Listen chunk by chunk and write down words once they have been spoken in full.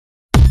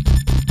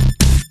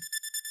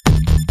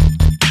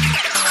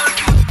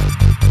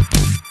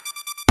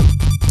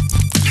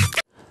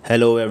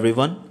Hello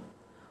everyone.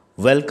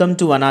 Welcome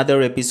to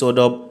another episode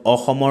of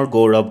Osমৰ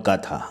Gaurav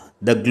Gatha,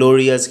 the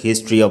glorious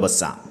history of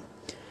Assam.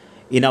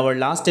 In our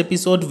last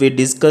episode, we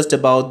discussed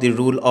about the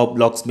rule of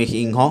Lakshmi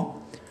Singha.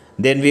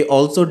 Then we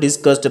also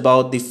discussed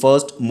about the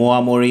first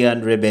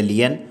Mohammedan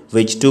rebellion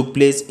which took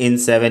place in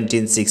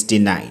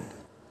 1769.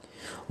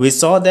 We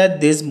saw that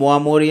these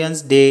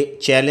Mohammedans, they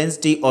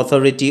challenged the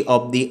authority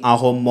of the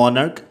Ahom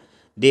monarch.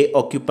 They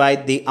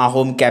occupied the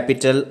Ahom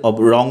capital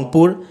of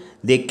Rangpur.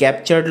 They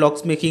captured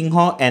Lakshmi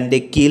Singha and they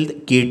killed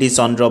Kirti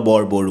Chandra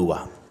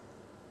Borborua.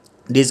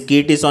 This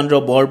Kirti Chandra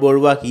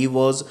Borborua, he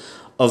was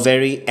a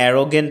very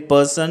arrogant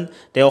person.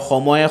 Teo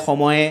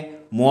homoye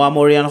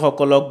Mohammedan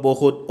hokolok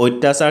bahut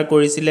oitasar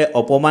korisile,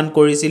 opoman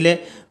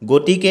korisile.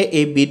 Gotike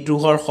ei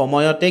bidruhor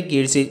homoyote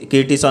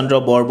Kirti Chandra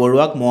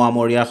Borboruak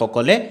Mohammedan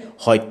hokole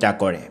hoitya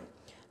kore.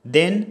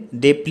 Then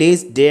they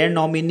placed their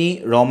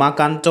nominee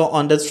Ramakanto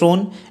on the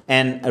throne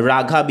and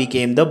Ragha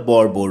became the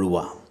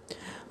Borborua.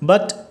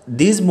 But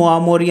these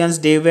Mohammedans,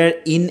 they were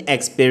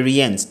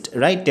inexperienced,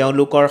 right?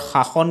 Teolukor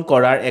শাসন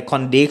কৰাৰ এখন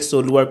দেশ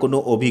চলোৱাৰ কোনো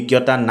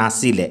অভিজ্ঞতা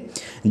নাছিলে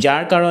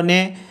যাৰ কাৰণে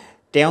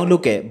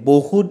তেওঁলোকে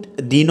বহুত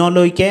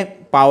দিনলৈকে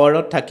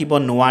পাৱাৰত থাকিব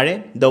নোৱাৰে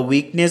The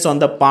weakness on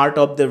the part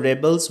of the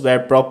rebels were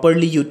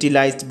properly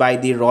utilized by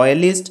the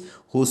royalists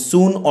who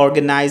soon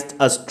organized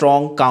a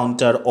strong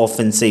counter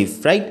offensive,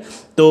 right?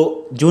 তো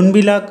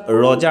যোনবিলাক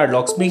ৰজাৰ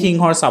লক্ষ্মী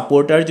সিংহৰ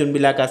সাপোৰ্টাৰ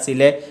যোনবিলাক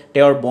আছিল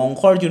তেওঁৰ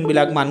বংশৰ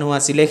যোনবিলাক মানুহ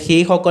আছিল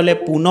সেই সকলে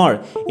পুনৰ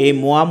এই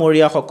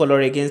মোৱামৰীয়া সকলৰ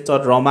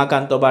এগেইনষ্টত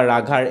ৰমাকান্ত বা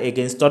ৰাঘাৰ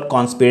এগেইনষ্টত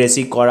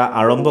কনস্পিৰেসি কৰা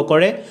আৰম্ভ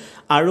কৰে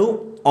আৰু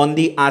on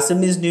the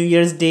Assamese New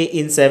Year's Day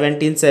in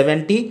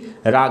 1770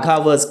 Ragha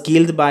was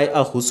killed by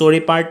a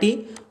Husori party.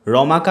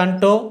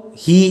 Ramakanto,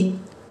 he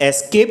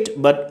escaped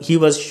but he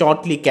was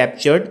shortly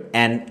captured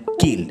and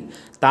killed.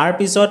 Tar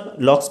pisot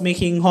Lakshmi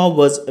Singha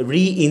was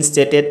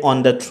reinstated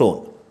on the throne.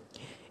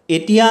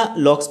 Etia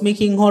Lakshmi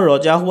Singha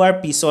roja huar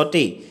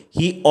pisote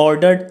he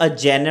ordered a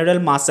general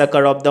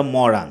massacre of the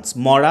Morans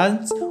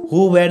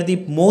who were the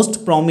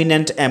most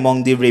prominent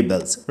among the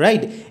rebels,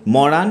 right?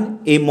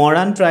 A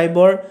Moran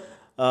tribeor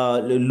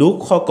লোক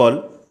সকল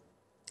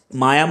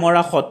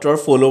মায়ামৰা সত্ৰৰ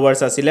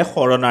ফলোৱাৰ্স আছিল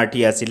শৰণাৰ্থী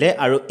আছিল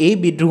আৰু এই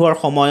বিদ্ৰোহৰ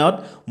সময়ত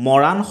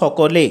মৰাণ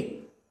সকলে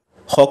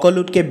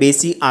সকলোতকে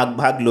বেছি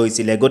আগভাগ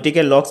লৈছিল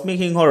গতিকে লক্ষ্মী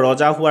সিংহ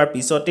ৰজা হোৱাৰ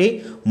পিছতে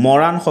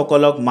মৰাণ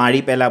সকলক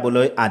মাৰি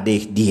পেলাবলৈ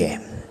আদেশ দিয়ে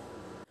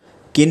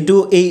কিন্তু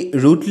এই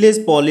ৰুটলেছ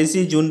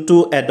পলিসি যোনটো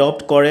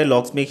এডপ্ট কৰে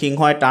লক্ষ্মী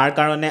সিংহই তাৰ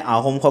কাৰণে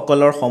আহোম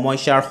সকলৰ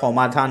সমস্যাৰ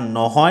সমাধান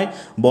নহয়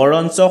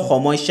বৰঞ্চ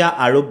সমস্যা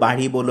আৰু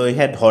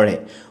বাঢ়িবলৈহে ধৰে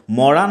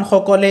মৰাণ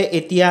সকলে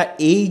এতিয়া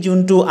এই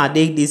যোনটো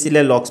আদেশ দিছিল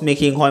লক্ষ্মী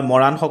সিংহই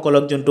মৰাণ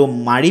সকলক যোনটো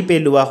মাৰি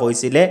পেলোৱা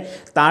হৈছিল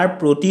তাৰ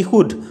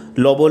প্ৰতিশোধ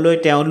লবলৈ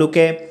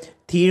তেওঁলোকে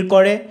থিৰ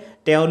কৰে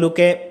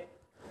তেওঁলোকে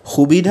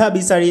সুবিধা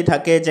বিচাৰি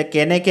থাকে যে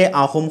কেনেকে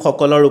আহোম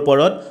সকলৰ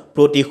ওপৰত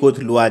প্ৰতিশোধ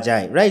লোৱা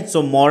যায় right so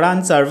Moran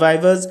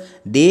survivors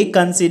they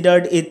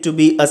considered it to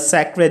be a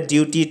sacred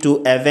duty to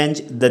avenge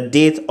the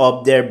death of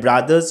their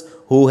brothers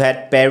who had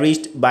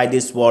perished by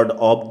the sword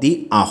of the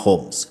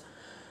Ahoms.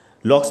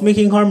 Lakshmi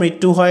Singhar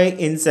mrityu hoy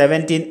in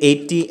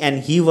 1780 and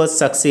he was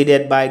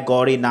succeeded by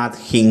Gaurinath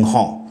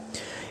Singha.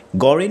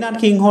 Gaurinath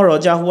Singha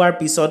roja huar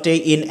pisote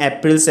in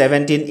April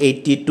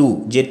 1782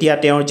 jetia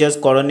teor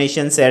just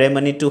coronation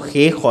ceremony to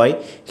শেষ হয়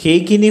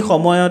সেইখিনি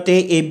সময়তে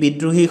এই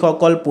বিদ্ৰোহী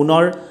সকল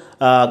পুনৰ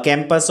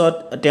ক্যাম্পাসত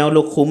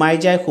তেওঁলোক খুমাই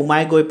যায়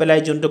খুমাই গৈ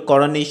পেলাই যোনটো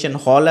coronation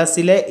hall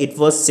আছিলে it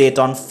was set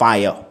on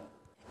fire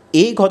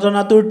এই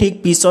ঘটনাটোৰ ঠিক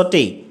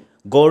পিছতে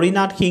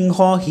Gaurinath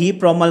Singha he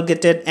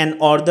promulgated an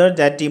order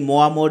that the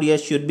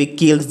Mohammedans should be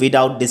killed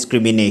without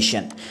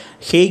discrimination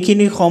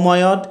সেইখিনি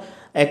সময়ত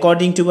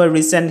According to a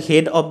recent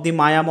head of the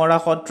Mayamora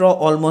Khotra,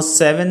 almost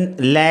 7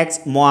 lakhs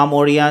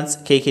Mohammedans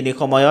সেইখিনি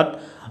সময়ত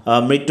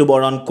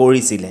মৃত্যুবৰণ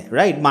কৰিছিল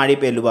right মাৰি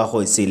পেলোৱা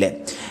হৈছিল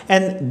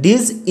and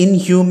this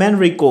inhuman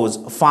recourse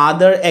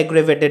further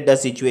aggravated the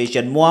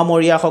situation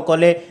Moamoria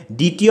সকলে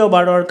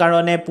দ্বিতীয়বাৰৰ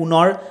কাৰণে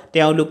পুনৰ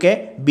তেওঁলোকে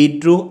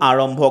বিদ্ৰোহ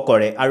আৰম্ভ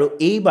কৰে আৰু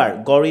এইবাৰ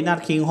গৌৰীনাথ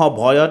সিংহ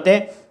ভয়তে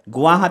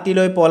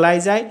গুৱাহাটীলৈ পলাই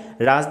যায়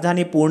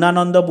ৰাজধানী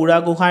পূৰ্ণানন্দ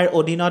বুঢ়াগোহাঁইৰ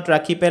অধীনত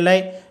ৰাখি পেলাই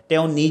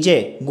তেওঁ নিজে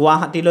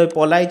গুৱাহাটীলৈ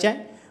পলাই যায়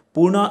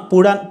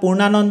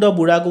পূৰ্ণানন্দ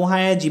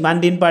বুঢ়াগোহাঁয়ে যিমান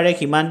দিন পাৰে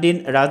সিমান দিন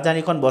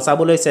ৰাজধানীখন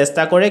বচাবলৈ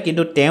চেষ্টা কৰে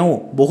কিন্তু তেওঁ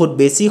বহুত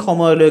বেছি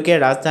সময়লৈকে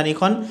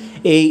ৰাজধানীখন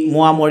এই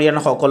মোৱামৰীয়ান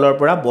সকলৰ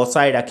পৰা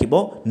বচাই ৰাখিব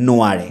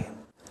নোৱাৰে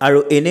আৰু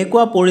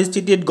এনেকুৱা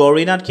পৰিস্থিতিত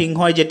গৌৰীনাথ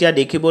সিংহই যেতিয়া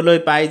দেখিবলৈ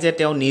পায় যে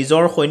তেওঁ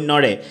নিজৰ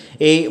সৈন্যৰে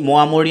এই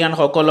মোৱামৰীয়ান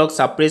সকলক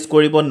সাপ্ৰেছ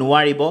কৰিব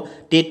নোৱাৰিব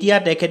তেতিয়া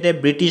তেখেতে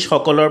ব্ৰিটিছ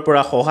সকলৰ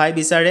পৰা সহায়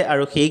বিচাৰে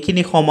আৰু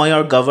সেইখিনি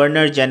সময়ৰ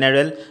governor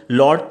general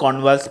lord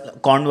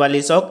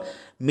কৰ্ণৱালিছক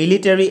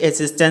military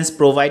assistance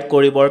provide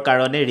কৰিবৰ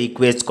কাৰণে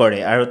ৰিকুৱেষ্ট কৰে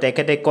আৰু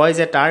তেখেতে কয়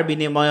যে তাৰ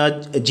বিনিময়ত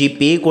জি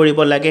পে কৰিব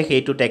লাগে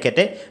হেতু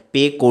তেখেতে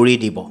পে কৰি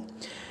দিব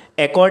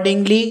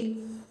accordingly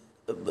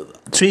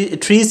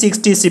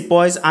 360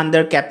 sepoys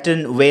under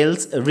Captain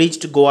Wales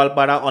reached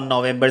Goalpara on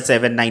November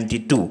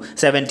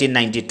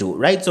 1792,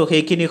 right? So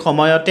heikini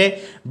khomoyote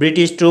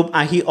British troop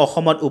ahi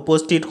Asomot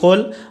upostit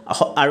hol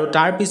aru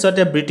tar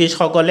pisote British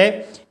সকলে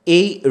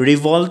এই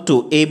ৰিভল্ট টু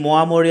এই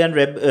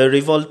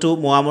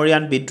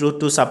মোৱামৰীয়ান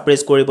বিদ্ৰোহটো সাপ্ৰেছ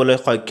কৰিবলৈ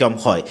সক্ষম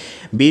হয়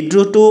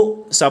বিদ্ৰোহটো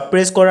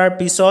সাপ্ৰেছ কৰাৰ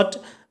পিছত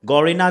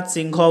গৰিনাথ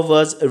সিংহ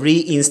was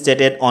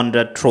reinstated on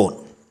the throne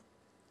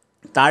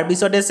তাৰ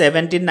পিছতে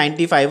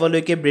 1795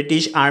 লৈকে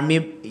ব্ৰিটিছ আৰ্মি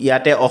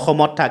ইয়াতে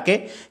অসমত থাকে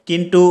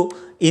কিন্তু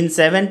in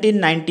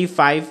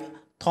 1795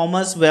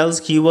 Thomas Wells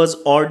he was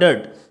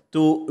ordered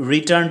to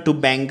return to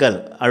Bengal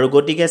আৰু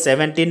গটিকে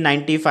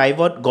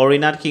 1795 ত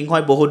গৰিনাথ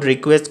সিংহই বহুত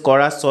ৰিকুৱেষ্ট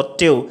কৰা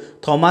সত্ত্বেও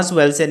থমাস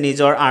ওয়েলছে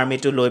নিজৰ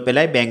আৰ্মিটো লৈ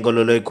পেলাই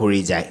বেংগললৈ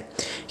ঘূৰি যায়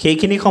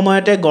সেইখিনি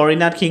সময়তে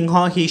গৰিনাথ সিংহ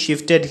he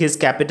shifted his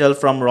capital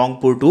from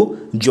Rangpur to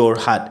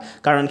Jorhat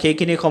কাৰণ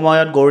সেইখিনি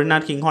সময়ত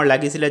গৰিনাথ সিংহৰ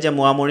লাগিছিল যে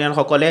মোৱামৰীয়ান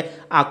সকলে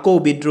আকৌ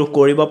বিদ্ৰোহ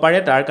কৰিব পাৰে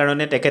তাৰ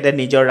কাৰণে তেখেতে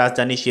নিজৰ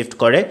ৰাজধানী শিফট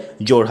কৰে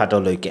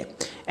জোৰহাটলৈকে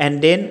and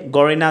then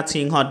গৰিনাথ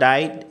Singh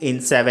died in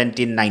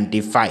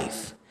 1795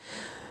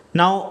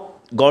 now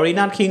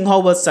Gorinath Singha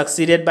was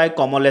succeeded by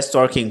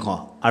Kamaleshwar Singha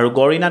আৰু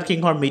Gorinath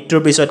Singhৰ মৃত্যুৰ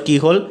পিছত কি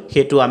হল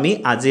হেতু আমি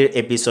আজিৰ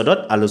এপিসোডত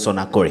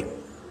আলোচনা কৰিম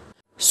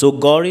So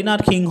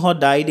Gorinath Singha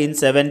died in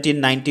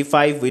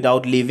 1795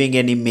 without leaving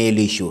any male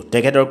issue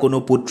তেখেতৰ কোনো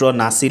পুত্ৰ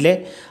নাছিলে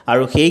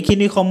আৰু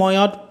সেইখিনি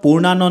সময়ত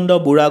Purnananda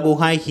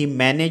Burhagohain he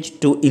managed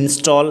to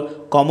install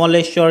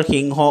Kamaleshwar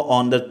Singha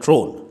on the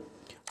throne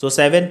So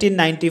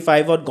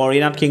 1795 to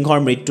Gorinath Singhৰ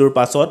মৃত্যুৰ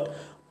পাছত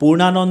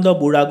পূৰ্ণানন্দ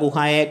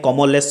বুঢ়াগোহাঁয়ে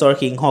কমলেশ্বৰ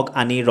সিংহক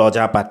আনি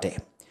ৰজা পাতে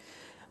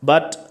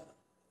বাট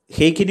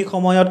সেইখিনি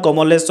সময়ত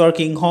কমলেশ্বৰ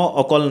সিংহ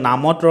অকল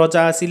নামত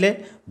ৰজা আছিলে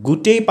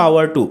গুটেই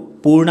পাৱাৰটো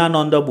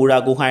পূৰ্ণানন্দ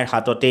বুঢ়াগোহাঁইৰ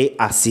হাততে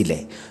আছিলে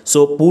so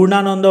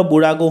Purnananda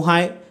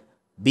Burhagohain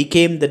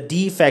became the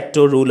de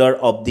facto ruler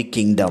of the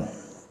kingdom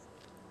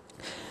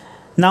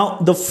Now,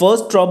 the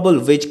first trouble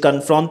which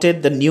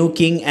confronted the new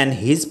king and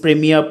his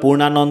premier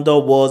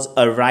Purnananda was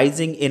a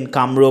rising in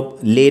Kamrup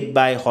led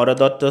by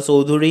Horodatta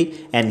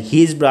Chaudhuri and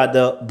his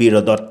brother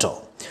Biradatta.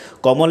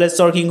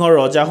 Kamaleshwar Singhৰ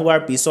ৰজা হোৱাৰ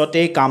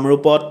পিছতে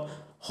কামৰূপত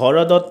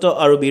হৰদত্ত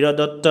আৰু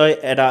বীৰদত্তই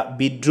এটা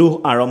বিদ্ৰোহ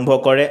আৰম্ভ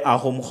কৰে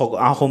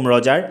আহোম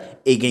ৰজাৰ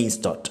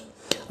এগেইনষ্টত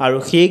আৰু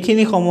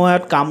সেইখিনি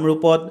সময়ত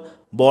কামৰূপত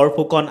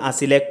বৰফুকন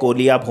আছিলে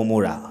কলিয়া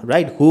ভুমুৰা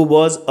right who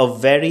was a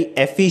very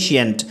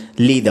efficient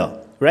leader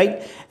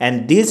right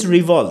and this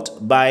revolt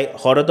by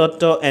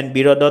Horodatta and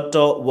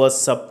Biradatta was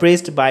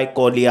suppressed by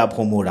Kolia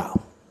Bhumura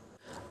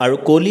আৰু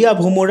Kolia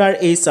Bhumurar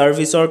এই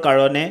সাৰ্ভিসৰ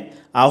কাৰণে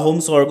আহোম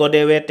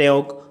স্বৰ্গদেৱে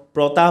তেওঁক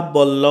প্ৰতাপ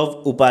বল্লভ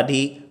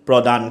উপাধি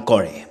প্ৰদান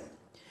কৰে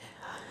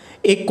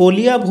এই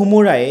Kolia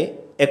Bhumurai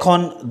এখন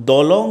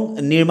দলং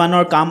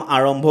নিৰ্মাণৰ কাম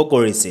আৰম্ভ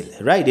কৰিছিল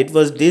right it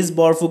was this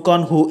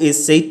Borfukon who is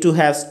said to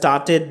have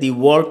started the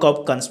work of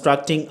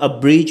constructing a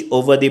bridge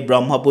over the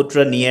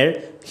Brahmaputra near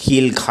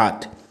Hilghat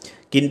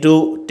কিন্তু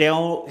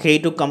তেওঁ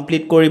হেইটো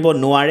কমপ্লিট কৰিব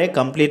নোৱাৰে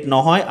কমপ্লিট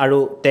নহয় আৰু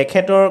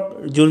তেখেতৰ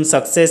যোন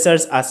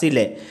সাকসেসৰ্স আছিল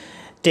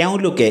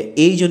তেওঁলোকে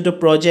এই যোনটো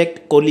প্ৰজেক্ট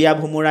কলিয়া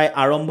ভুমুৰাই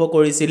আৰম্ভ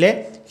কৰিছিল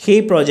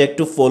সেই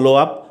প্ৰজেক্টটো ফলো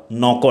আপ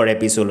নকৰে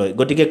পিছলৈ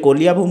গটিকে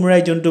কলিয়া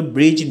ভুমুৰাই যোনটো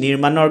ব্ৰিজ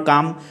নিৰ্মাণৰ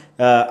কাম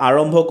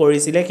আৰম্ভ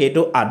কৰিছিল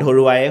হেইটো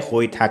আধৰুৱায়ে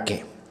হৈ থাকে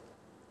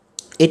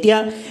এতিয়া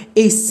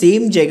এই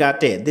সেম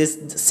জায়গাতে this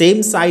same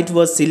site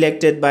was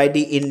selected by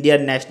the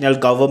Indian national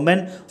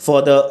government for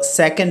the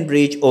second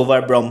bridge over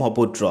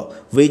Brahmaputra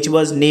which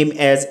was named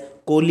as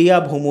Kolia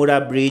Bhumura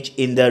bridge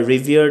in the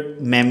revered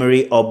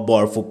memory of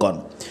Borfukon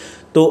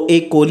তো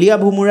এই কলিয়া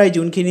ভুমুৰাই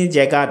যোনখিনি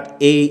জায়গাত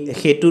এই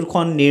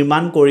হেতুৰখন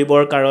নিৰ্মাণ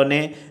কৰিবৰ কাৰণে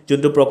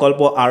যোনটো প্ৰকল্প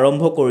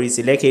আৰম্ভ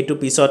কৰিছিল হেতু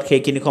পিছত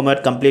সেইখিনি সময়ত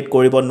কমপ্লিট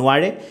কৰিব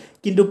নোৱাৰে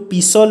কিন্তু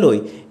পিছলৈ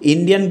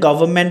ইন্ডিয়ান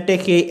গভৰ্নমেন্টে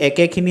সেই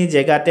একেখিনি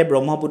জায়গাতে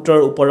ব্ৰহ্মপুত্ৰৰ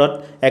ওপৰত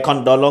এখন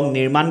দলং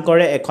নিৰ্মাণ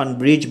কৰে এখন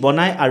ব্ৰিজ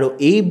বনায় আৰু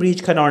এই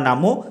ব্ৰিজখনৰ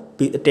নামও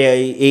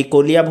এই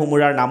কলিয়া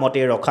ভুমুৰাৰ নামতে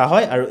ৰখা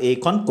হয় আৰু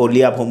এইখন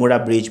কলিয়া ভুমুৰা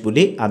ব্ৰিজ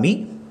বুলি আমি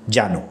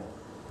জানো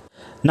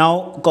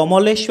Now,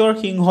 Kamaleshwar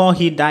Singha,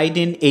 he died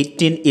in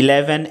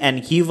 1811 and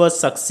he was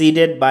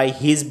succeeded by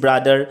his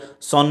brother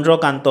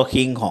Chandrakanta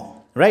Singha.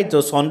 Right?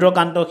 So,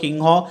 Chandrakanta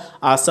Singha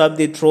usurped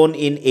the throne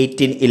in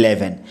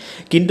 1811.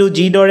 Kintu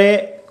jidore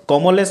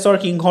Kamaleshwar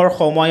Singhor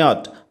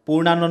সময়ত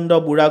Purnananda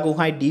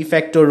Burhagohain de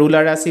facto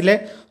ruler আছিলে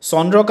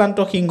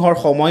Chandrakanta Singhor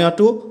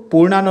সময়তো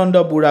Purnananda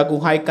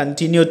Burhagohain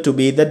continued to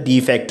be the de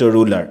facto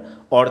ruler.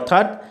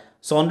 অৰ্থাৎ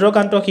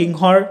Chandrakanta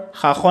Singhor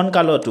শাসন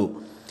কালতো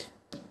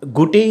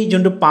গুটেই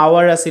যোনটো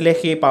power আছিল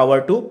সেই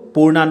পাৱাৰটো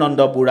পূৰ্ণানন্দ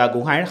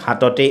বুঢ়াগোহাঁইৰ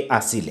হাততে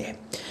আছিল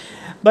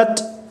বাট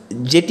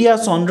যেতিয়া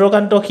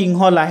চন্দ্ৰকান্ত সিংহ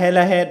লাহে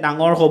লাহে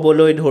ডাঙৰ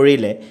হ'বলৈ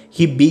ধৰিলে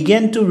he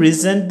began to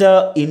Regent the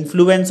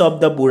influence of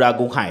the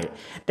বুঢ়াগোহাঁইৰ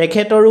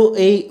তেখেতৰো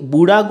এই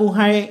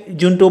বুঢ়াগোহাঁইৰ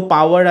যোনটো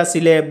পাৱাৰ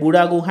আছিল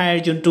বুঢ়াগোহাঁইৰ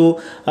যোনটো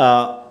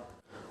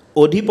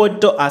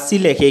অধিপত্য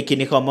আছিল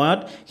সেইখিনি সময়ত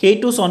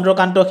সেইটো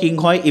চন্দ্ৰকান্ত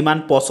সিংহই ইমান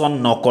পছন্দ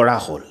নকৰা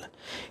হ'ল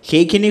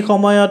সেইখিনি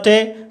সময়তে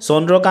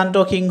চন্দ্ৰকান্ত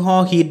সিংহ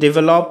he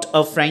developed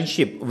a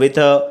friendship with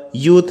a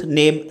youth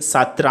named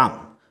Satram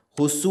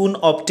who soon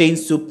obtained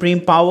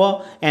supreme power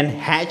and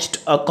hatched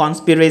a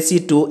conspiracy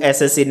to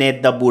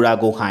assassinate the Bura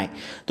Gohai.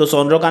 তো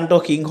চন্দ্ৰকান্ত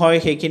সিংহই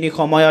সেইখিনি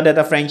সময়ত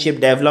এটা ফ্ৰেণ্ডশ্বিপ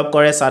ডেভেলপ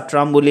কৰে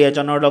সাতৰাম বুলি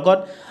এজনৰ লগত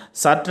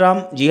সাতৰাম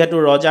যেহেতু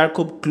ৰজাৰ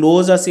খুব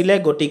ক্লোজ আছিলে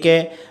গটিকে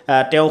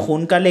তেওঁ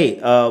সোনকালেই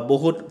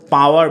বহুত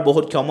পাৱাৰ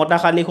বহুত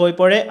ক্ষমতাশালী হৈ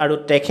পৰে আৰু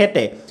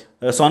তেখেতে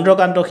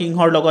চন্দ্ৰকান্ত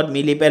সিংহৰ লগত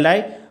মিলি পেলাই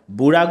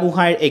বুঢ়া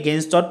গোহাঁইৰ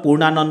এগেইনষ্টত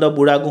পূৰ্ণানন্দ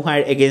বুঢ়া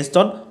গোহাঁইৰ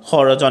এগেইনষ্টত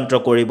ষড়যন্ত্ৰ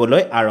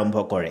কৰিবলৈ আৰম্ভ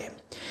কৰে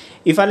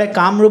ইফালে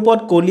কামৰূপত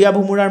কলিয়া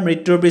ভুমুৰাৰ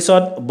মৃত্যুৰ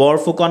পিছত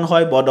বৰফুকন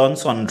হয় বদন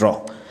চন্দ্ৰ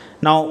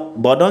নাও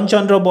বদন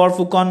চন্দ্ৰ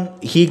Borphukan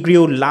he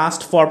grew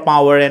lust for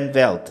power and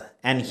wealth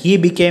and he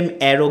became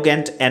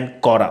arrogant and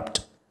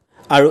corrupt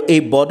আৰু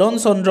এই বদন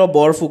চন্দ্ৰ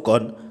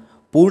বৰফুকন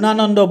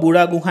পূৰ্ণানন্দ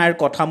বুঢ়া গোহাঁইৰ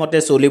কথামতে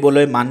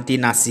চলিবলৈ মান্তি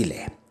নাছিলে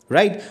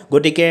ৰাইট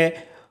গটিকে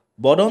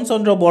বদন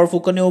চন্দ্ৰ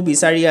বৰফুকনেও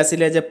বিচাৰি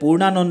আছিলে যে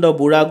পূৰ্ণানন্দ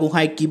বুঢ়া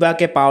গোহাঁই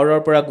কিবাকে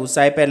পাৱাৰৰ পৰা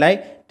গুচাই পেলাই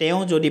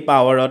তেওঁ যদি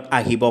পাৱাৰত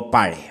আহিব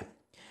পাৰে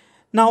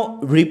Now,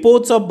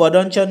 reports of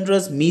Badan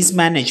Chandra's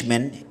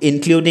mismanagement,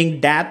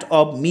 including that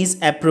of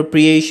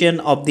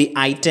misappropriation of the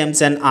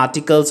items and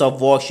articles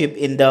of worship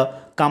in the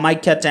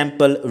Kamakhya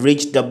temple,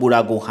 reached the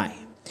Bura Gohai.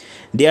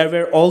 There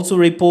were also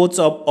reports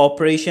of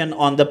operation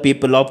on the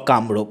people of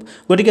Kamrup.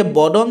 গতিকে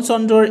বদন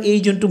চন্দ্ৰৰ এই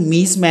যোনটো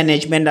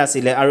মিসমেনেজমেন্ট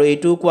আছিলে আৰু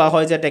এইটো কোৱা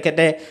হয় যে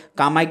তেখেতে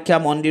কামাখ্যা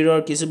মন্দিৰৰ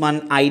কিছুমান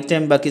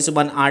আইটেম বা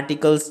কিছুমান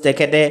আৰ্টিকলছ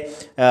তেখেতে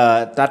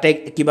তাতে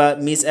কিবা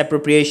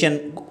মিসএপ্ৰোপ্ৰিয়েশন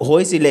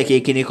হৈছিলে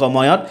সেইখিনি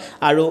সময়ত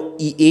আৰু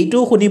এইটো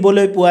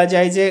শুনিবলৈ পোৱা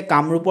যায় যে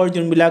কামৰূপৰ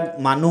যোনবিলাক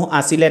মানুহ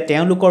আছিলে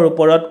তেওঁলোকৰ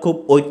ওপৰত খুব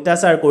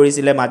অত্যাচাৰ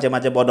কৰিছিলে মাজে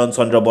মাজে বদন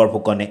চন্দ্ৰ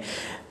বৰফুকনে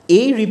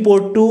এই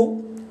ৰিপৰ্টটো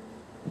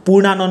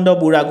পূৰ্ণানন্দ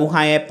বুঢ়া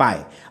গোহাঁইয়ে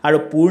পায় আৰু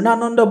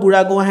পূৰ্ণানন্দ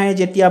বুঢ়া গোহাঁইয়ে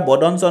যেতিয়া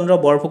বদন চন্দ্ৰ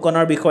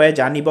বৰফুকনৰ বিষয়ে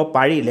জানিব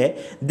পাৰিলে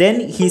দেন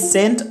হি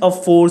সেন্ট আ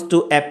ফোৰ্স টু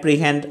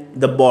এপ্ৰিহেণ্ড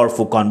দ্য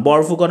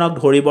বৰফুকনক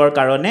ধৰিবৰ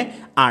কাৰণে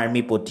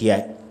আৰ্মি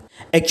পঠিয়ায়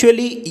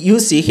একচুৱেলি ইউ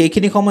চি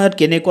সেইখিনি সময়ত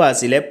কেনেকুৱা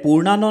আছিলে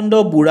পূৰ্ণানন্দ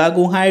বুঢ়া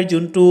গোহাঁইৰ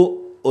যোনটো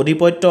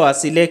অধিপত্য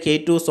আছিলে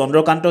সেইটো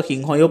চন্দ্ৰকান্ত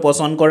সিংহয়ো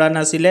পছন্দ কৰা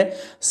নাছিলে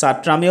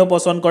সাতৰামেও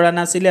পছন্দ কৰা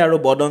নাছিলে আৰু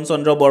বদন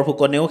চন্দ্ৰ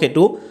বৰফুকনেও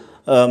সেইটো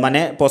মানে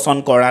পছন্দ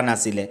কৰা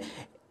নাছিলে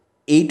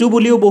এইটো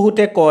বুলিও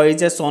বহুতে কয়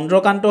যে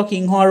চন্দ্ৰকান্ত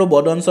সিংহ আৰু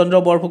বদন চন্দ্ৰ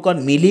বৰফুকন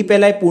মিলি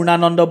পেলাই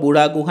পূৰ্ণানন্দ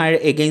বুঢ়া গোহাঁইৰ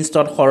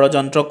এগেইনষ্টত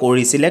ষড়যন্ত্ৰ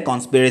কৰিছিলে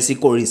কনস্পিৰেসি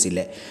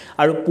কৰিছিলে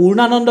আৰু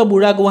পূৰ্ণানন্দ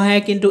বুঢ়া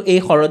গোহাঁইয়ে কিন্তু এই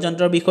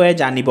ষড়যন্ত্ৰৰ বিষয়ে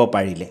জানিব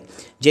পাৰিলে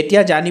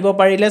যেতিয়া জানিব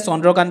পাৰিলে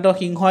চন্দ্ৰকান্ত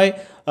সিংহই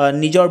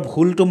নিজৰ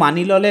ভুলটো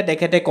মানি ললে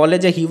তেখেতে ক'লে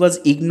যে হি ওয়াজ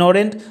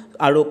ইগনোৰেন্ট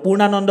আৰু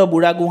পূৰ্ণানন্দ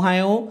বুঢ়া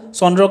গোহাঁইও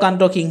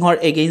চন্দ্ৰকান্ত সিংহৰ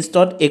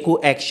এগেইনষ্টত একো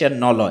একশন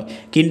নলয়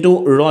কিন্তু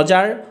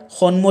ৰজাৰ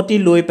সন্মতি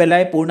লৈ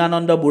পেলাই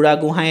পূৰ্ণানন্দ বুঢ়া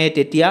গোহাঁইয়ে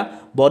তেতিয়া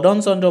বদন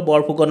চন্দ্ৰ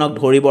বৰফুকনক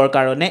ধৰিবৰ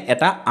কাৰণে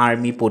এটা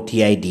আৰ্মি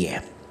পঠিয়াই দিয়ে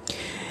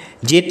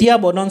যেতিয়া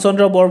বদন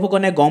চন্দ্ৰ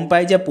বৰফুকনে গম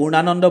পায় যে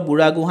পূৰ্ণানন্দ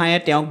বুঢ়া গোহাঁইয়ে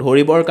তেওঁক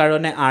ধৰিবৰ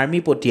কাৰণে আৰ্মি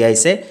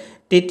পঠিয়াইছে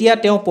তেতিয়া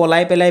তেওঁ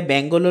পলাই পেলাই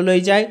বেংগললৈ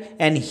যায়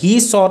and he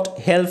thought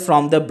help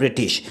from the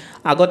British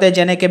আগতে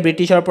যেনেকৈ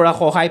ব্ৰিটিছৰ পৰা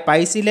সহায়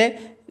পাইছিলে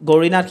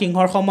গৌৰীনাথ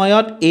সিংহৰ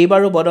সময়ত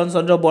এইবাৰো বদন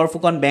চন্দ্ৰ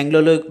বৰফুকন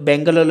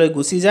বেংগললৈ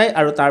গুচি যায়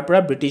আৰু তাৰ পৰা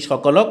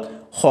ব্ৰিটিছসকলক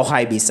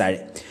সহায় বিচাৰে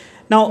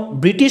নাও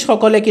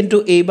ব্ৰিটিছসকলে কিন্তু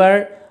এইবাৰ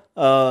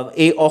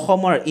এই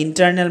অসমৰ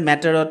ইণ্টাৰনেল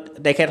মেটাৰত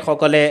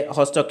তেখেতসকলে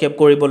হস্তক্ষেপ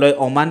কৰিবলৈ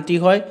অমান্তি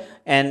হয়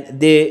and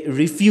De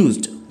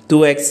refused two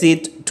exceed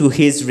to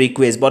his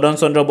request বদন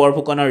চন্দ্ৰ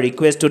বৰফুকনৰ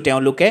ৰিকুৱেষ্টটো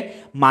তেওঁলোকে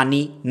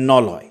মানি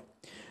নলয়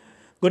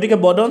গতিকে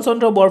বদন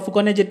চন্দ্ৰ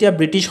বৰফুকনে যেতিয়া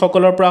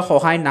ব্ৰিটিছসকলৰ পৰা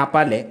সহায়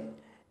নাপালে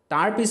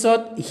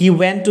তাৰপিছত হি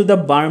went to the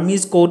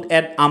Burmese court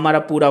at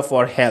আমাৰাপুৰা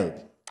for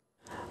help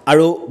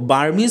আৰু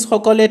বাৰ্মিজ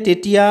সকলে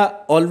তেতিয়া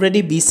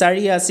অলৰেডি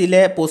বিচাৰি আছিলে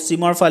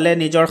পশ্চিমৰ ফালে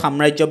নিজৰ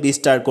সাম্ৰাজ্য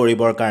বিস্তাৰ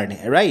কৰিবৰ কাৰণে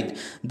right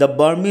the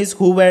Burmese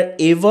who ৱেৰ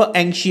ever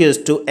এংচিয়াছ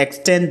two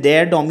extend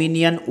there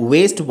dominion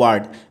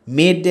ৱেষ্টৱাৰ্ড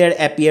made there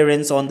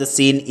appearance on the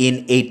চিন ইন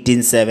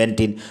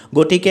 1817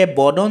 গতিকে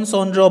বদন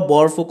চন্দ্ৰ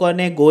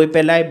বৰফুকনে গৈ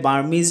পেলাই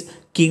বাৰ্মিজ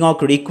কিঙক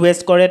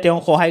ৰিকুৱেষ্ট কৰে তেওঁ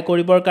সহায়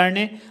কৰিবৰ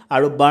কাৰণে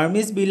আৰু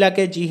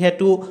বাৰ্মিজবিলাকে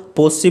যিহেতু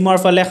পশ্চিমৰ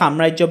ফালে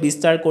সাম্ৰাজ্য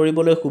বিস্তাৰ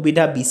কৰিবলৈ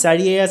সুবিধা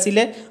বিচাৰিয়ে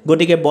আছিলে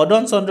গতিকে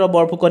বদন চন্দ্ৰ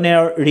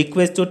বৰফুকনৰ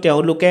ৰিকুৱেষ্টটো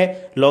তেওঁলোকে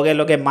লগে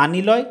লগে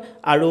মানি লয়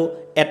আৰু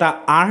এটা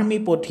আৰ্মি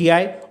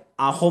পঠিয়াই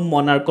আহোম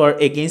মনাৰ্কৰ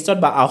এগেইনষ্টত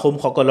বা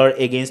আহোমসকলৰ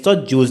এগেইনষ্টত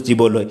যুঁজ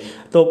দিবলৈ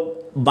তো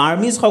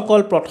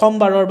বাৰ্মিজসকল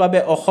প্ৰথমবাৰৰ বাবে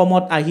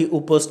অসমত আহি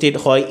উপস্থিত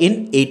হয় in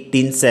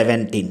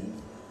 1817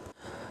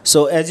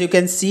 So as you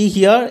can see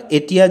here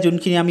etia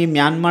junkhini ami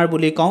Myanmar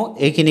buli kau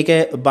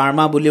ekinike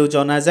Burma buliu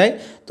jona jay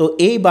to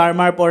ei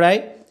Burmar porai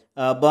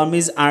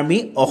Burmese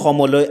army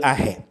Ohomoloi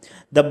ahe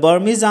the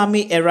Burmese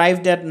army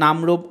arrived at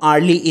Namrup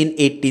early in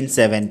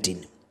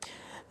 1817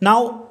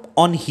 now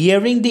on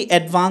hearing the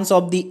advance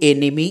of the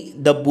enemy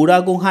the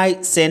Bura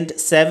Gohai sent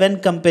 7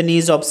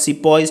 companies of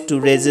sepoys to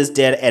resist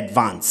their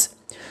advance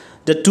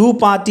the two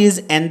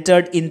parties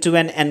entered into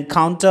an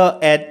encounter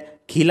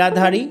at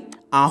Khiladhari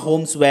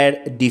Ahoms were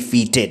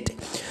defeated.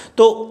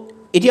 তো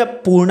এতিয়া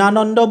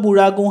পূৰ্ণানন্দ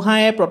বুঢ়া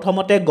গোহাঁইয়ে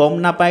প্ৰথমতে গম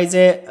নাপায়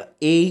যে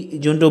এই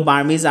যোনটো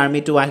Burmese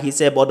আৰ্মিটো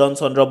আহিছে বদন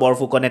চন্দ্ৰ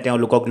বৰফুকনে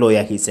তেওঁলোকক লৈ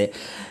আহিছে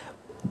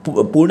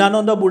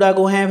পূৰ্ণানন্দ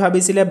বুঢ়াগোহাঁয়ে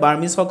ভাবিছিলে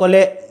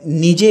বাৰ্মিজসকলে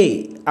নিজেই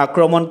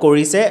আক্ৰমণ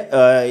কৰিছে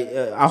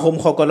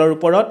আহোমসকলৰ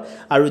ওপৰত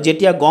আৰু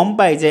যেতিয়া গম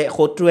পায় যে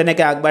শত্ৰু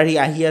এনেকৈ আগবাঢ়ি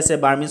আহি আছে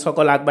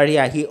বাৰ্মিজসকল আগবাঢ়ি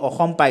আহি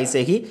অসম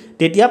পাইছেহি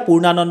তেতিয়া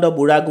পূৰ্ণানন্দ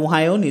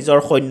বুঢ়াগোহাঁয়েও নিজৰ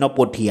সৈন্য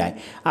পঠিয়ায়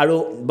আৰু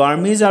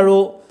বাৰ্মিজ আৰু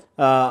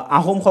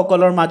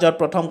আহোমসকলৰ মাজত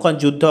প্ৰথমখন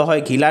যুদ্ধ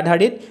হয়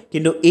ঘিলাধাৰীত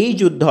কিন্তু এই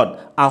যুদ্ধত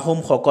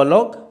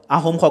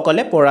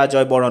আহোমসকলে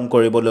পৰাজয় বৰণ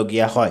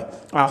কৰিবলগীয়া হয়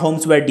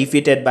Ahoms were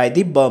defeated by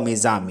the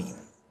Burmese army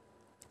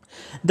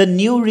The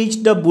news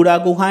reached the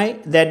Buragohai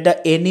that the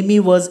enemy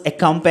was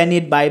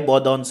accompanied by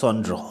Bodon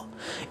Chandra.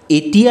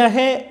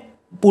 এতিয়াহে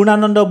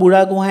পূৰ্ণানন্দ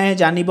বুঢ়াগোহাঁয়ে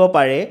জানিব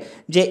পাৰে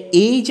যে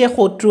এই যে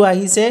শত্ৰু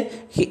আহিছে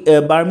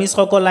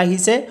বাৰ্মিজসকল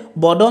আহিছে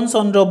বদন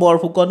চন্দ্ৰ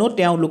বৰফুকনো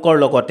তেওঁলোকৰ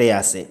লগতে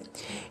আছে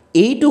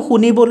এইটো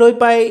শুনিবলৈ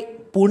পাই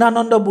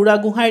পূৰ্ণানন্দ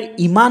বুঢ়াগোহাঁইৰ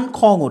ইমান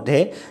খং উঠে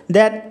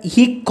that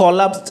he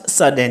collapsed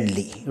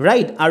suddenly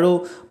right আৰু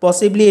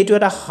possibly এইটো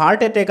এটা হাৰ্ট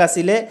এটেক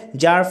আছিলে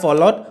যাৰ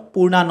ফলত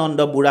পূৰ্ণানন্দ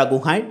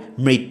বুঢ়াগোহাঁইৰ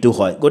মৃত্যু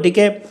হয়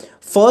গতিকে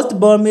First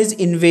Burmese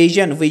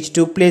invasion which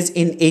took place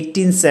in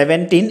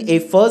 1817 a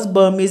first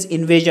Burmese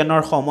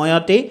invasionৰ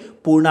সময়তে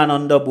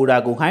পূৰ্ণানন্দ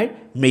বুঢ়াগোহাঁইৰ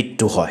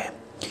মৃত্যু হয়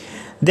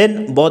Then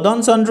Bodon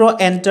Chandra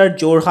entered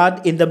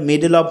Jorhat in the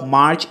middle of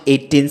March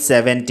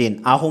 1817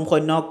 Ahom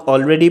সৈন্যক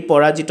already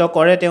পৰাজিত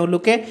কৰে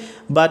তেওঁলোকে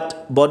but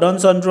Bodon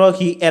Chandra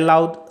he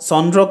allowed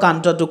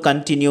Chandrakanta to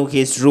continue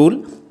his rule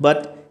but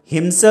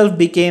himself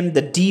became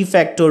the de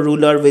facto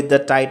ruler with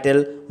the title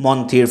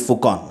Monthir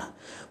Phukon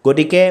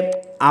গতিকে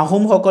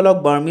আহোমসকলক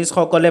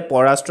বাৰ্মিজসকলে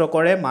পৰাস্ত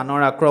কৰে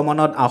মানৰ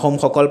আক্ৰমণত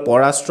আহোমসকল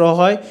পৰাস্ত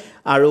হয়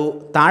আৰু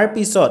তাৰ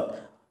পিছত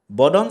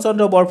বদন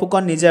চন্দ্ৰ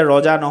বৰফুকন নিজে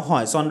ৰজা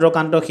নহয়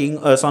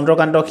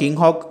চন্দ্ৰকান্ত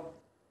সিংহক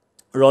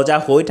ৰজা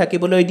হৈ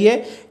থাকিবলৈ দিয়ে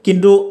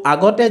কিন্তু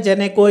আগতে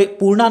যেনেকৈ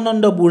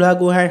পূৰ্ণানন্দ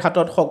বুঢ়াগোহাঁইৰ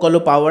হাতত সকলো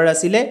পাৱাৰ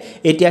আছিলে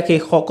এতিয়া সেই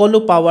সকলো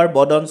পাৱাৰ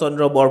বদন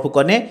চন্দ্ৰ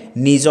বৰফুকনে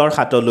নিজৰ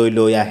হাতলৈ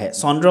লৈ আহে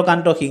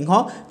চন্দ্ৰকান্ত সিংহ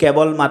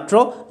কেৱল মাত্ৰ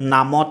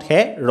নামতহে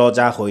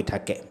ৰজা হৈ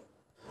থাকে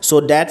So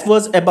that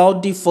was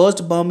about the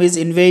first Burmese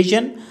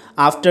invasion.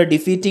 After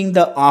defeating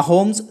the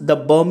Ahoms, the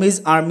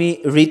Burmese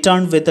army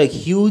returned with a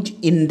huge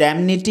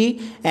indemnity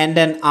and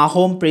an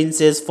Ahom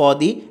princess for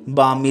the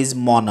Burmese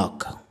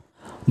monarch.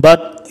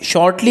 But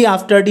shortly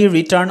after the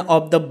return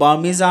of the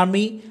Burmese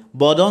army,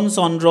 Bodon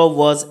Chandra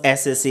was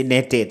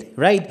assassinated,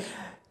 right?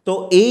 তো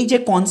এই যে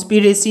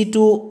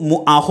কনস্পিৰেচিটো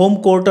Ahom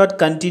কোৰ্টত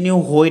continue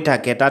হৈ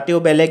থাকে তাতেও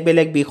বেলেগ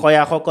বেলেগ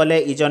বিষয়াসকলে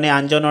ইজনে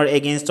আনজনৰ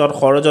এগেইনষ্টত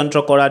ষড়যন্ত্ৰ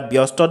কৰাত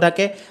ব্যস্ত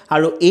থাকে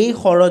আৰু এই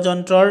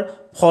ষড়যন্ত্ৰৰ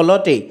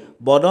ফলতেই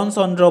বদন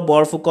চন্দ্ৰ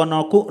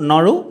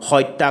বৰফুকনৰো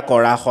হত্যা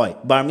কৰা হয়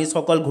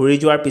বাৰ্মিজসকল ঘূৰি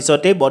যোৱাৰ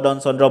পিছতেই বদন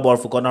চন্দ্ৰ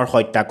বৰফুকনৰ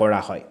হত্যা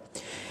কৰা হয়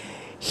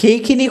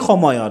সেইখিনি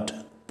সময়ত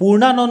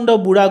পূৰ্ণানন্দ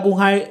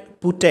বুঢ়াগোহাঁইৰ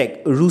পুতেক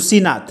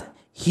ৰুচিনাথ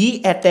হি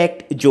এটেক্ট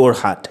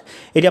যোৰহাট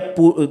এতিয়া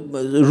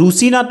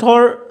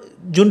ৰুচিনাথৰ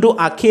যোনটো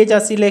আখেজ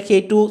আছিলে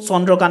সেইটো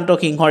চন্দ্ৰকান্ত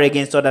সিংহৰ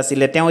এগেইনষ্টত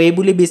আছিলে তেওঁ এই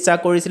বুলি বিশ্বাস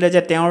কৰিছিলে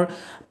যে তেওঁৰ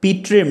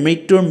পিতৃৰ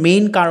মৃত্যুৰ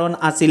মেইন কাৰণ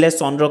আছিলে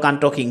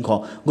চন্দ্ৰকান্ত সিংহ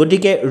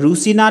গতিকে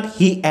ৰুচিনাথ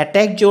হি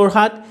এটেক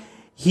যোৰহাট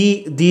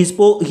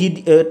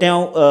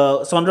তেওঁ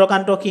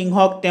চন্দ্ৰকান্ত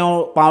সিংহক তেওঁৰ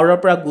পাৱাৰৰ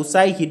পৰা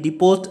গুচাই হি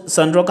ডিপ'জড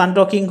চন্দ্ৰকান্ত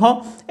সিংহ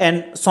and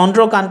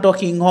Chandrakant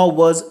Singh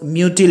was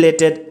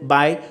mutilated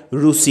by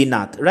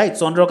Ruchinath right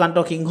Chandrakant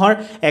সিংহৰ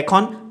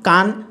এখন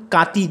কাণ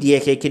কাটি দিয়ে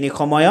সেইখিনি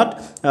সময়ত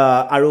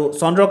আৰু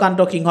চন্দ্ৰকান্ত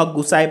সিংহক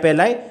গুচাই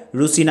পেলাই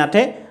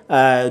ৰুচিনাথে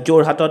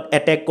যোৰহাটত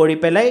এটেক কৰি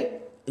পেলাই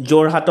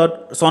যোৰহাটত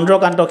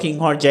চন্দ্ৰকান্ত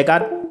সিংহৰ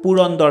জেগাত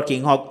পুৰন্দৰ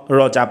সিংহক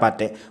ৰজা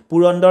পাতে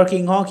পুৰন্দৰ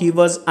সিংহ he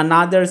was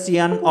another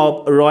চিয়ান of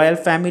royal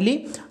family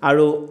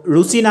আৰু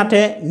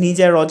ৰুচিনাথে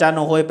নিজে ৰজা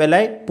নহৈ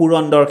পেলাই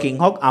পুৰন্দৰ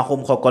সিংহক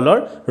আহোমসকলৰ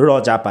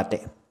ৰজা পাতে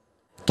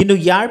কিন্তু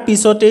ইয়াৰ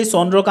পিছতেই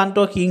চন্দ্ৰকান্ত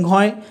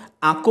সিংহই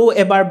আকৌ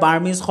এবাৰ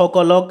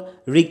বাৰ্মিজসকলক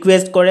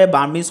ৰিকুৱেষ্ট কৰে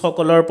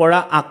বাৰ্মিজসকলৰ পৰা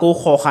আকৌ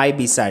সহায়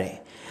বিচাৰে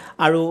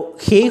আৰু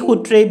সেই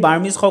সূত্ৰেই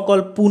বাৰ্মিজসকল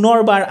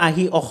পুনৰবাৰ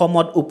আহি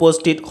অসমত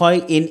উপস্থিত হয়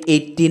in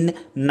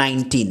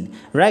 1819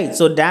 right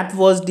so that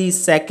was the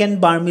second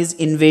Burmese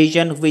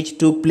invasion which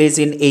took place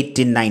in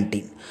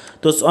 1819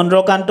 so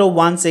Chandrakanta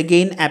once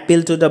again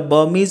appealed to the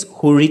Burmese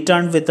who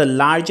returned with a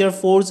larger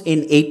force in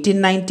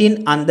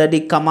 1819 under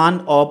the command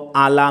of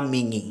Ala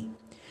Mingi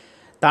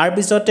তাৰ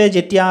পিছতে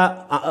যেতিয়া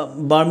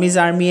Burmese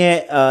আৰ্মিয়ে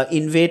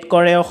invade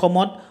কৰে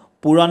অসমত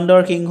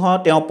পুৰন্দৰ সিংহ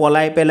তেওঁ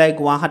পলাই পেলাই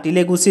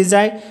গুৱাহাটীলৈ গুচি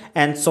যায়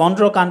and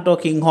Chandrakant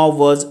Singh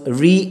was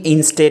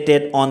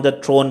ৰিইনষ্টেটেড on the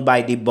throne by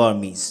the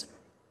Burmese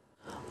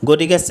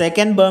গতিকে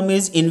ছেকেণ্ড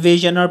বাৰ্মিজ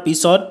ইনভেজনৰ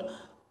পিছত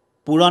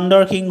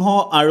পুৰন্দৰ সিংহ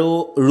আৰু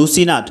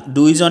ৰুচিনাথ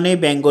দুইজনেই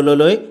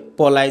বেংগললৈ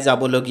পলাই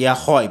যাবলগীয়া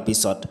হয়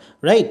পিছত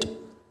ৰাইট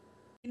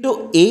কিন্তু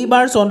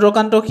এইবাৰ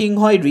চন্দ্ৰকান্ত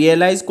সিংহই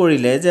ৰিয়েলাইজ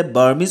কৰিলে যে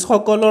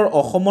বাৰ্মিজসকলৰ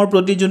অসমৰ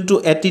প্ৰতি যোনটো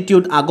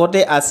এটিটিউড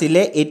আগতে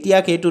আছিলে এতিয়া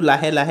সেইটো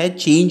লাহে লাহে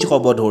চেঞ্জ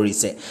হ'ব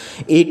ধৰিছে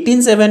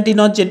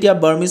 1817ত যেতিয়া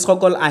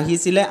বাৰ্মিজসকল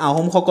আহিছিলে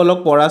আহোমসকলক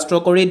পৰাস্ত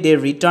কৰি দে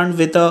return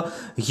with a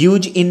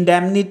huge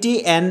ইণ্ডেমনিটি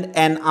and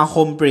N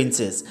Ahom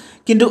princess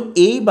কিন্তু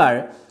এইবাৰ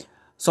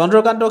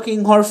চন্দ্ৰকান্ত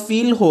সিংহৰ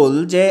ফিল হ'ল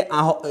যে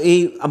এই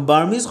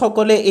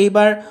বাৰ্মিজসকলে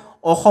এইবাৰ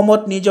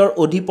অসমত নিজৰ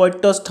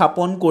অধিপত্য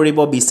স্থাপন কৰিব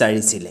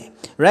বিচাৰিছিলে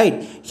right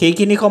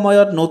সেইখিনি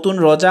সময়ত নতুন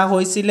ৰজা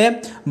হৈছিলে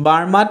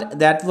বাৰ্মাত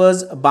that was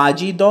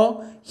Bajido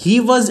he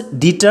was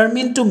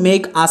determined to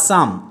make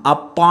Assam a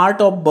part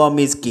of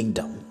Burmese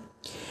kingdom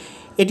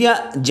Etia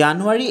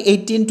January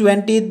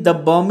 1820 the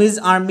Burmese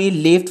army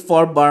left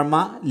for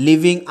Burma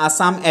leaving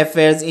Assam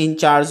affairs in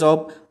charge of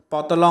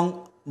Potolong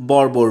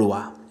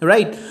Borborua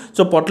right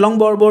so Potolong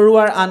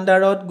Borboruar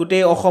underot gute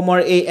Ohomor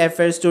ei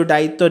affairs to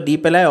daitto di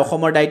pelai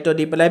Ohomor daitto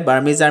di pelai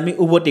Burmese army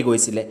uboti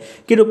goisile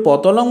kintu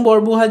Potolong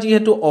Borboruha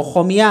jihetu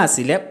Ohomia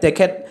asile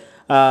tekhet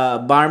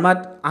Burmat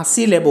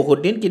asile বহুত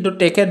দিন কিন্তু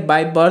tekhet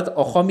by birth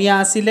Ohomia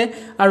asile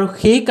aru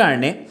সেই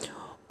কারণে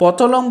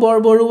Potolong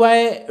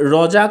Borboruai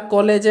Rojak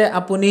College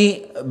apuni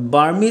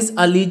Burmese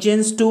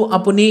allegiance to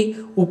apuni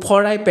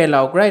uphorai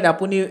pelauk right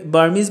apuni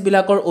Burmese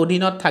bilakor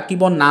odinot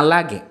thakibo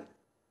nalage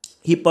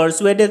He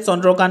persuaded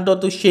Chandrakanta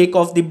to shake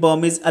off the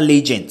Burmese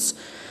allegiance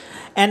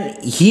and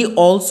he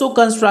also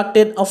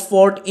constructed a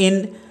fort in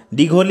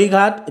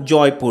Digholighat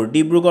Jaipur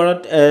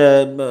Dibrugarhot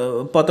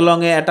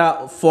Potolonge eta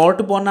fort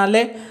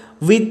bonale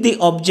with the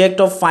object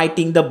of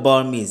fighting the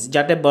Burmese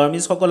jate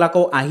Burmese hokol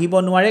ako ahibo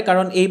nuare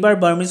karon eibar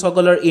Burmese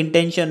hokolor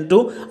intention to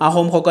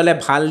ahom hokole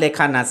bhal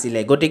dekha nasile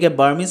gotike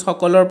Burmese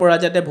hokolor pora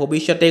jate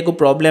bhobishyote eku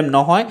problem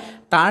nohoy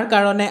tar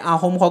karone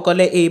ahom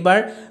hokole eibar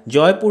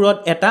Jaipurot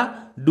eta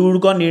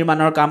durgo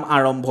nirmanor kam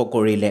arambho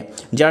korile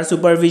jar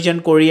supervision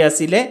kori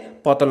asile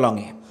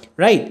Potolonge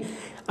right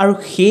aru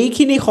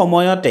heikhini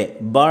samoyote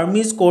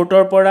Burmese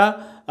courtor pora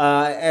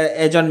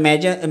ejon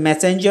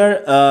messenger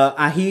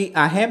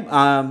ahe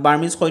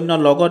Burmese সৈন্য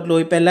লগত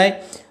লৈ পেলাই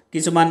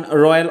কিছুমান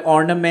royal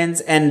ornaments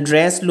and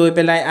dress লৈ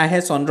পেলাই আহে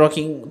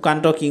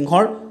চন্দ্ৰকান্ত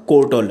সিংহৰ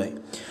কোৰ্টলৈ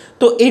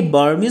তো এই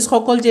Burmese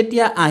সকল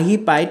যেতিয়া আহি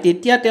পায়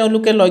তেতিয়া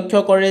তেওঁলোকে লক্ষ্য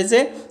কৰে যে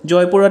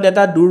জয়পুৰত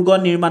এটা দুৰ্গ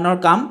নিৰ্মাণৰ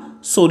কাম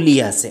চলি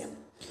আছে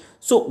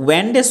So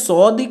when they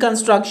saw the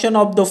construction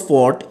of the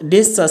fort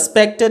they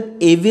suspected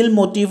evil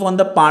motive on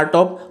the part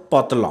of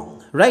Potolong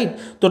right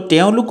to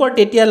teolukor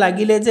tetia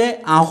lagile je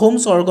ahom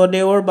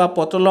sorgodeor ba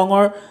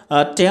Potolongor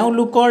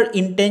teolukor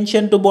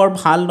intention to bor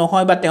bhal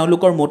nohoy ba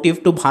teolukor motive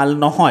to bhal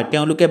nohoy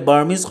teoluke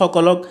Burmese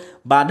hokolok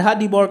badha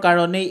dibor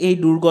karone ei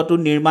durgotu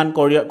nirman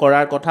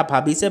korar kotha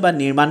bhabise ba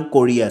nirman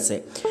kori ase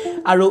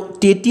aru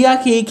tetia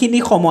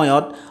heikhini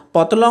samoyot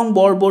Potolong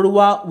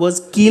Borborua was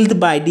killed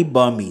by the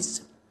Burmese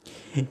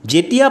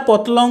Jetia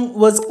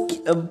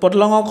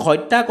Potolongok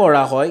হত্যা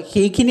কৰা হয়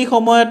সেইখিনি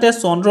সময়তে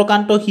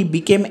Chandrakant he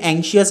became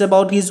anxious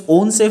about his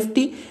own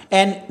safety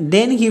and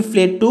then he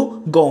fled to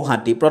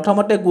Guwahati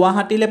প্ৰথমতে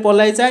গুৱাহাটীলে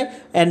পলাই যায়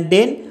and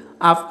then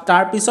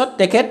after পিছত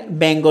তেখেত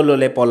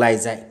বেংগললে পলাই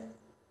যায়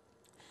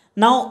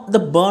Now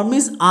the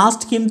Burmese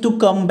asked him to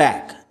come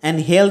back and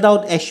held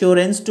out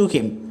assurance to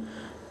him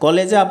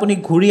College apuni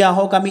ঘুরি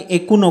ahok ami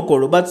eku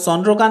nokoru but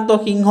Chandrakanta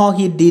Singha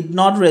he did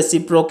not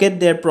reciprocate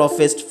their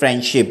professed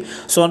friendship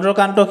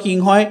Chandrakanta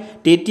Singha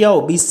tetiao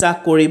বিশ্বাস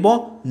কৰিব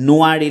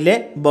নোৱাৰিলে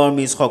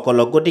Burmese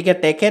সকলক গটিকে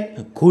তেখেত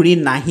ঘুৰি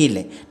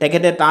নাহিলে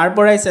তেখেতে তাৰ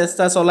পৰাই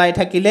চেষ্টা চলাই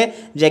থাকিলে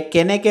যে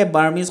কেনেকে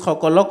Burmese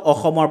সকলক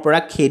অসমৰ পৰা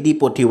খেদি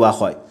পঠিওৱা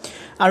হয়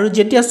আৰু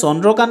যেতিয়া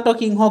Chandrakanta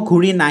Singha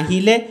ঘুৰি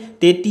নাহিলে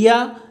তেতিয়া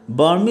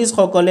Burmese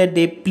সকলে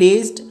they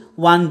placed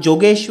one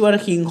Jogeshwar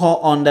Singha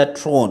on the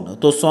throne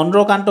to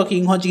Chandrakanta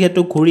Singha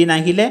jihetu ঘুৰি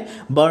নাহিলে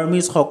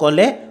Burmese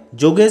সকলে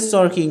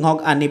Jogeshwar Singhok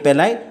ani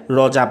pelai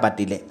roja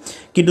patile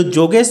kintu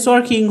Jogeshwar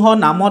Singha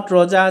namot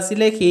roja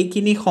asile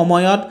heikhini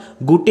samoyot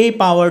gutei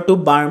power to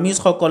Burmese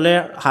সকলে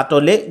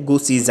hatole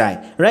gusi jay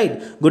right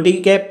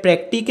gotike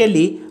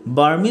practically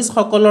Burmese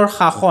সকলৰ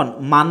শাসন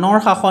মানৰ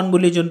শাসন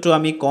বুলি যোনটো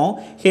আমি কওঁ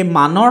সেই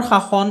মানৰ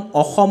শাসন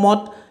অসমত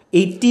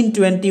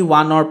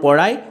 1821 অৰ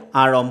পৰাই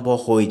আৰম্ভ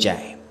হৈ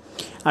যায়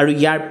আৰু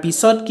ইয়াৰ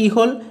পিছত কি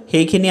হল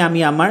সেইখিনি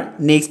আমি আমাৰ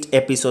নেক্সট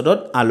এপিসোডত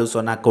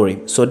আলোচনা কৰিম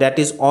so that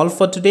is all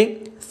for today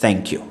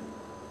thank you